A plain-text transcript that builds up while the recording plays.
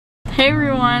Hey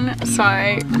everyone, so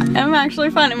I am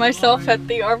actually finding myself at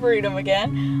the Arboretum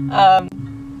again. I'm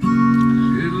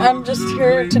just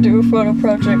here to do a photo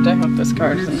project. I hope this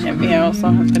car doesn't hit me. I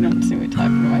also hope they don't see me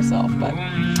typing to myself, but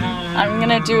I'm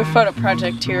gonna do a photo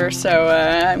project here, so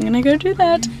I'm gonna go do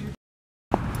that.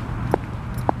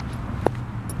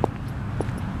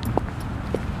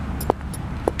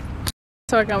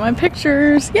 So I got my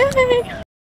pictures, yay!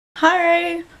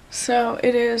 Hi! So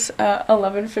it is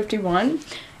 11:51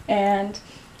 and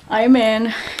I'm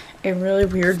in a really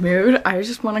weird mood. I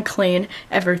just want to clean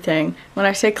everything. When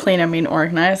I say clean, I mean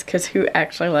organize, because who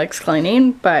actually likes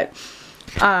cleaning? But,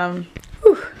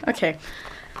 okay.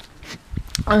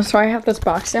 So I have this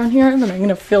box down here that I'm going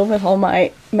to fill with all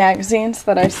my magazines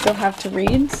that I still have to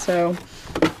read. So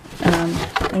I'm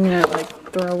going to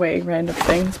like throw away random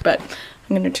things, but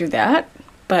I'm going to do that.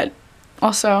 But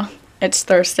also, it's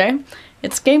Thursday.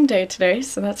 It's game day today,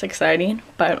 so that's exciting.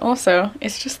 But also,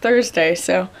 it's just Thursday,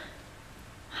 so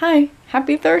hi,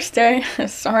 happy Thursday.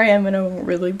 Sorry, I'm in a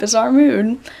really bizarre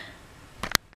mood.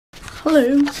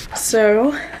 Hello.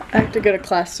 So, I have to go to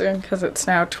class soon because it's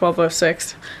now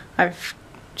 12:06. I've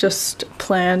just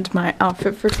planned my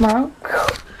outfit for tomorrow.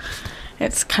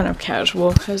 It's kind of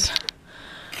casual because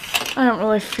I don't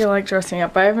really feel like dressing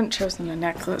up. I haven't chosen a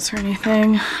necklace or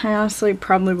anything. I honestly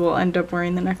probably will end up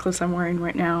wearing the necklace I'm wearing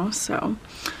right now, so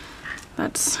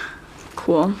that's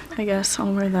cool. I guess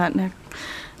I'll wear that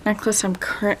necklace I'm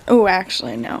oh,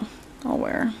 actually, no. I'll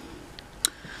wear.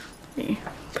 Let me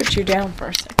put you down for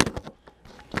a second.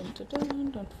 Dun, dun,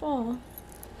 dun, don't fall.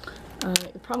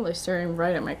 You're probably staring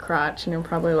right at my crotch, and you're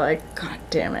probably like, God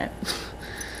damn it.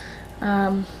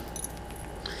 Oh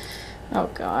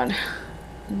God.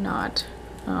 Not.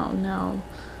 Oh no.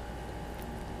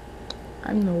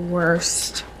 I'm the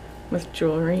worst with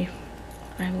jewelry.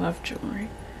 I love jewelry.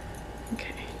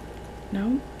 Okay.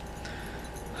 No.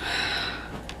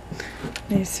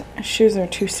 These shoes are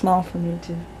too small for me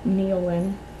to kneel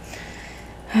in.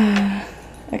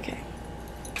 Okay.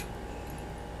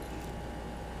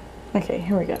 Okay,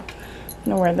 here we go. I'm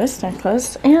gonna wear this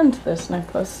necklace and this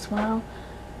necklace as well.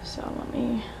 So let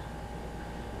me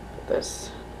put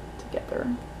this together.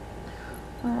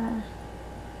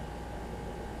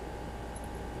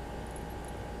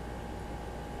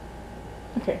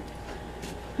 Okay. Okay.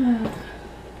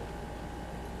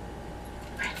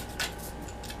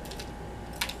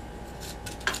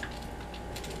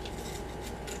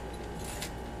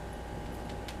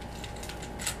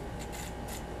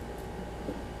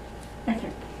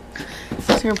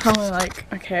 So you're probably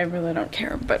like, okay, I really don't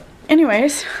care, but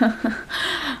anyways,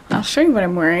 I'll show you what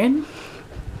I'm wearing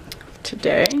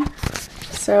today.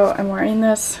 So I'm wearing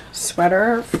this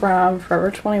sweater from Forever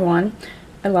 21.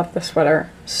 I love the sweater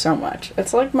so much.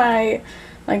 It's like my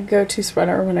go-to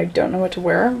sweater when I don't know what to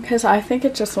wear, because I think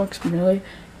it just looks really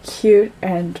cute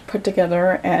and put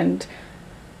together and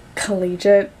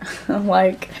collegiate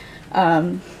like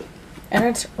and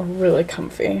it's really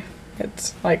comfy.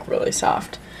 It's like really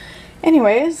soft.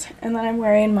 Anyways, and then I'm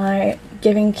wearing my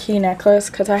Giving Key necklace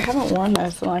because I haven't worn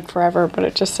this in like forever, but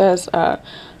it just says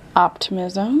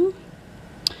optimism.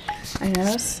 I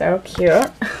know, so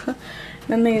cute.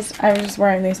 Then these, I was just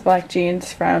wearing these black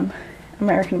jeans from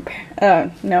American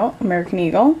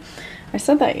Eagle. I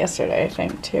said that yesterday, I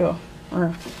think, too.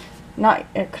 Or not,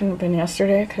 it couldn't have been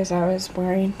yesterday because I was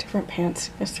wearing different pants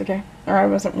yesterday. Or I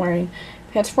wasn't wearing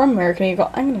pants from American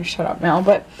Eagle. I'm gonna shut up now,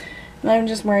 but I'm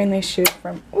just wearing these shoes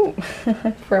from,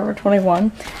 Forever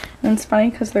 21. And it's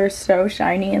funny because they're so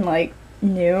shiny and like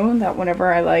new that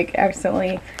whenever I like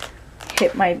accidentally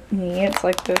hit my knee, it's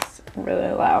like this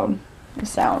really loud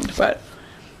sound, but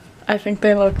I think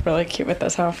they look really cute with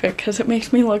this outfit because it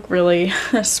makes me look really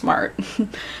smart,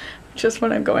 which is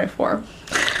what I'm going for.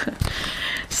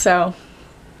 So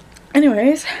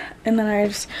anyways, and then I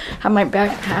just have my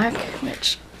backpack,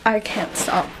 which I can't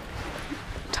stop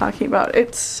talking about.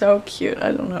 It's so cute.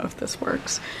 I don't know if this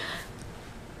works.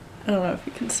 I don't know if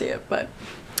you can see it, but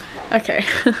okay.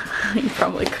 You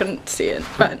probably couldn't see it,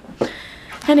 but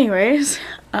anyways,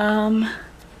 oh,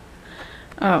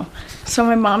 so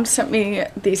my mom sent me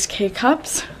these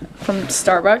K-cups from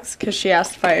Starbucks because she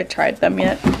asked if I had tried them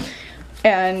yet.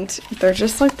 And they're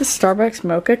just like the Starbucks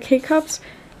mocha K-cups,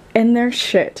 and they're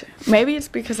shit. Maybe it's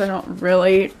because I don't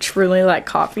really truly like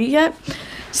coffee yet.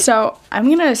 So I'm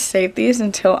gonna save these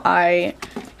until I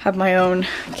have my own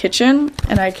kitchen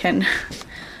and I can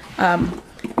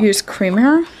use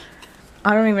creamer.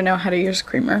 I don't even know how to use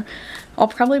creamer. I'll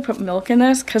probably put milk in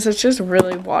this because it's just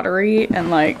really watery and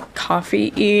like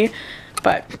coffee-y,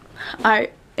 but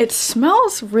it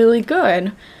smells really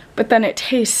good, but then it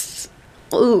tastes,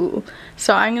 ooh.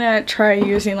 So I'm gonna try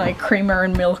using like creamer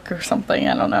and milk or something,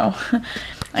 I don't know.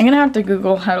 I'm gonna have to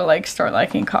Google how to like start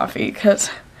liking coffee,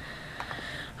 because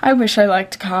I wish I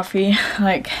liked coffee,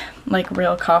 like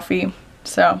real coffee.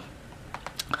 So,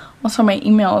 also my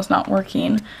email is not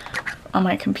working on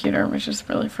my computer, which is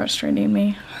really frustrating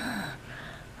me.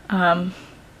 Oh.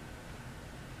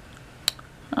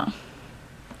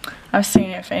 I was seeing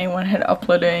if anyone had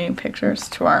uploaded any pictures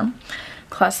to our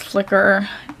class Flickr.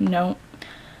 No.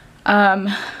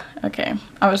 Okay.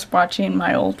 I was watching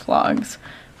my old vlogs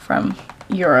from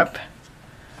Europe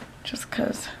just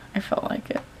because I felt like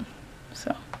it.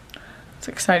 So, it's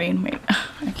exciting. Wait,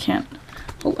 I can't.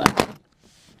 Hold on.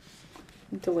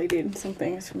 I'm deleting some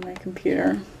things from my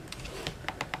computer.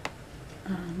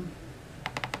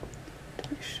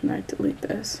 Should I delete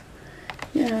this?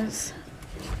 Yes.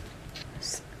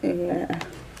 Yeah.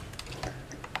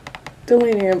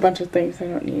 Deleting a bunch of things I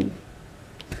don't need.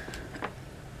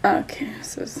 Okay,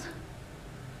 this is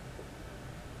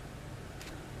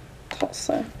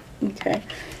Tulsa. Okay,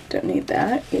 don't need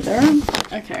that either.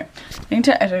 Okay, I need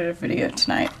to edit a video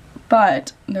tonight,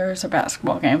 but there's a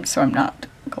basketball game, so I'm not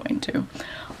going to.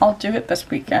 I'll do it this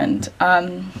weekend.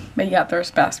 But yeah,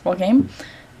 there's a basketball game.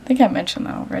 I think I mentioned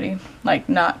that already. Like,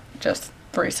 not just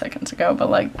 3 seconds ago, but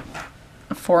like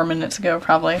 4 minutes ago,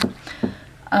 probably.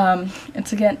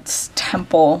 It's against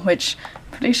Temple, which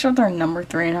I'm pretty sure they're number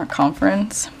 3 in our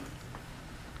conference.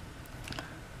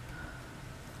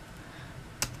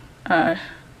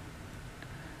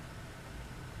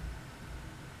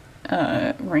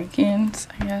 Rankings,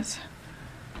 I guess.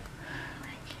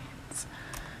 Rankings.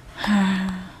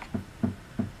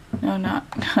 No,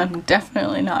 not,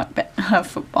 definitely not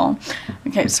football.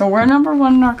 Okay, so we're number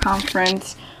 1 in our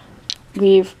conference.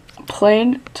 We've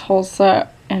played Tulsa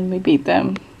and we beat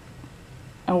them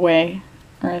away,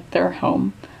 or at their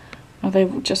home. Well, they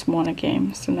just won a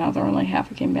game, so now they're only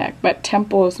half a game back. But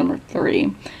Temple is number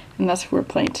 3, and that's who we're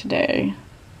playing today.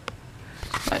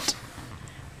 But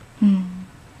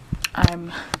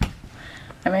I'm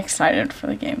excited for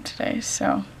the game today.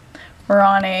 So we're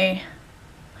on a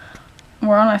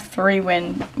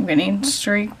 3-win winning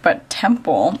streak, but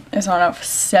Temple is on a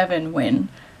 7-win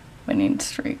winning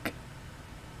streak.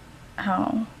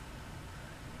 How?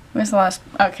 When was the last?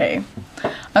 Okay.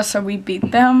 So we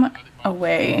beat them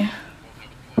away.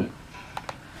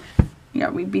 Yeah,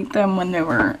 we beat them when they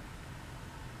were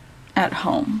at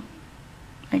home,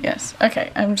 I guess.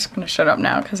 Okay, I'm just gonna shut up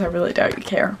now because I really doubt you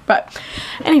care. But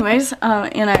anyways,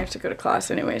 and I have to go to class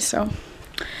anyway, so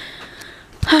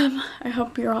I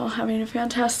hope you're all having a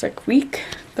fantastic week,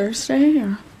 Thursday,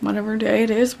 or whatever day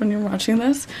it is when you're watching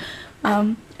this.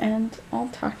 And I'll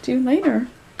talk to you later.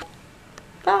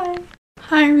 Bye.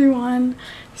 Hi everyone.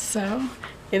 So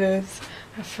it is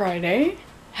a Friday.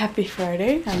 Happy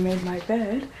Friday. I made my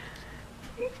bed.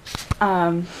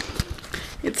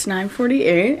 It's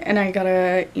 9:48 and I got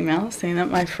an email saying that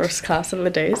my first class of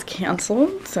the day is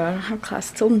canceled, so I don't have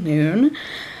class till noon.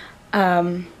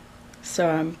 So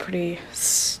I'm pretty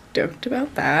stoked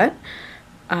about that.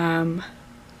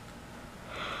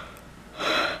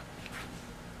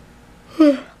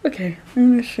 Okay,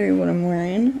 I'm gonna show you what I'm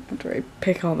wearing after I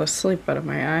pick all the sleep out of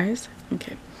my eyes.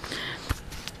 Okay.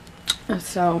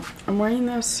 So I'm wearing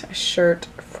this shirt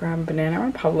from Banana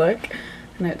Republic,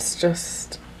 and it's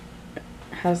just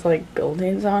has like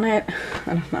buildings on it.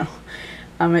 I don't know.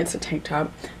 It's a tank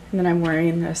top, and then I'm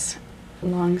wearing this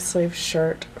long sleeve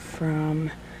shirt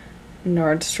from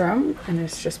Nordstrom, and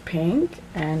it's just pink,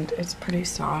 and it's pretty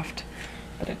soft,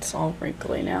 but it's all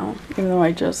wrinkly now, even though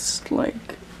I just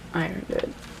like ironed it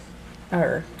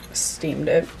or steamed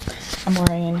it. I'm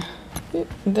wearing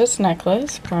this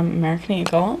necklace from American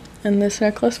Eagle and this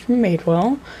necklace from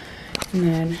Madewell, and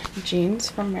then jeans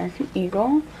from American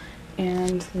Eagle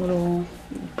and little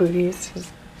booties.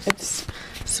 It's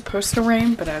supposed to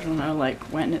rain, but I don't know like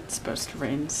when it's supposed to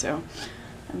rain, so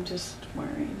I'm just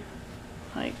wearing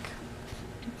like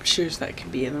shoes that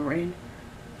can be in the rain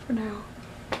for now.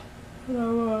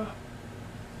 But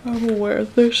I will wear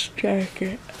this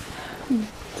jacket.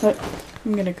 But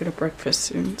I'm gonna go to breakfast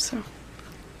soon, so.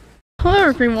 Hello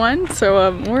everyone,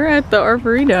 so we're at the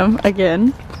Arboretum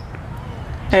again.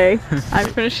 Hey, I'm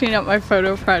finishing up my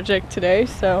photo project today,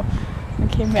 so I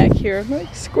came back here.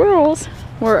 Like squirrels.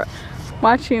 We're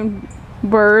watching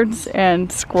birds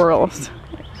and squirrels.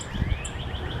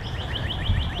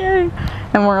 Yay.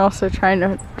 And we're also trying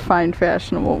to find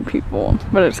fashionable people,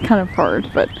 but it's kind of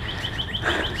hard, but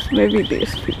maybe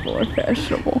these people are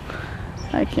fashionable.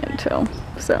 I can't tell.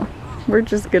 So we're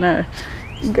just gonna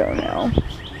go now.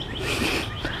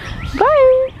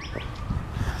 Bye!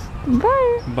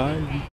 Bye! Bye!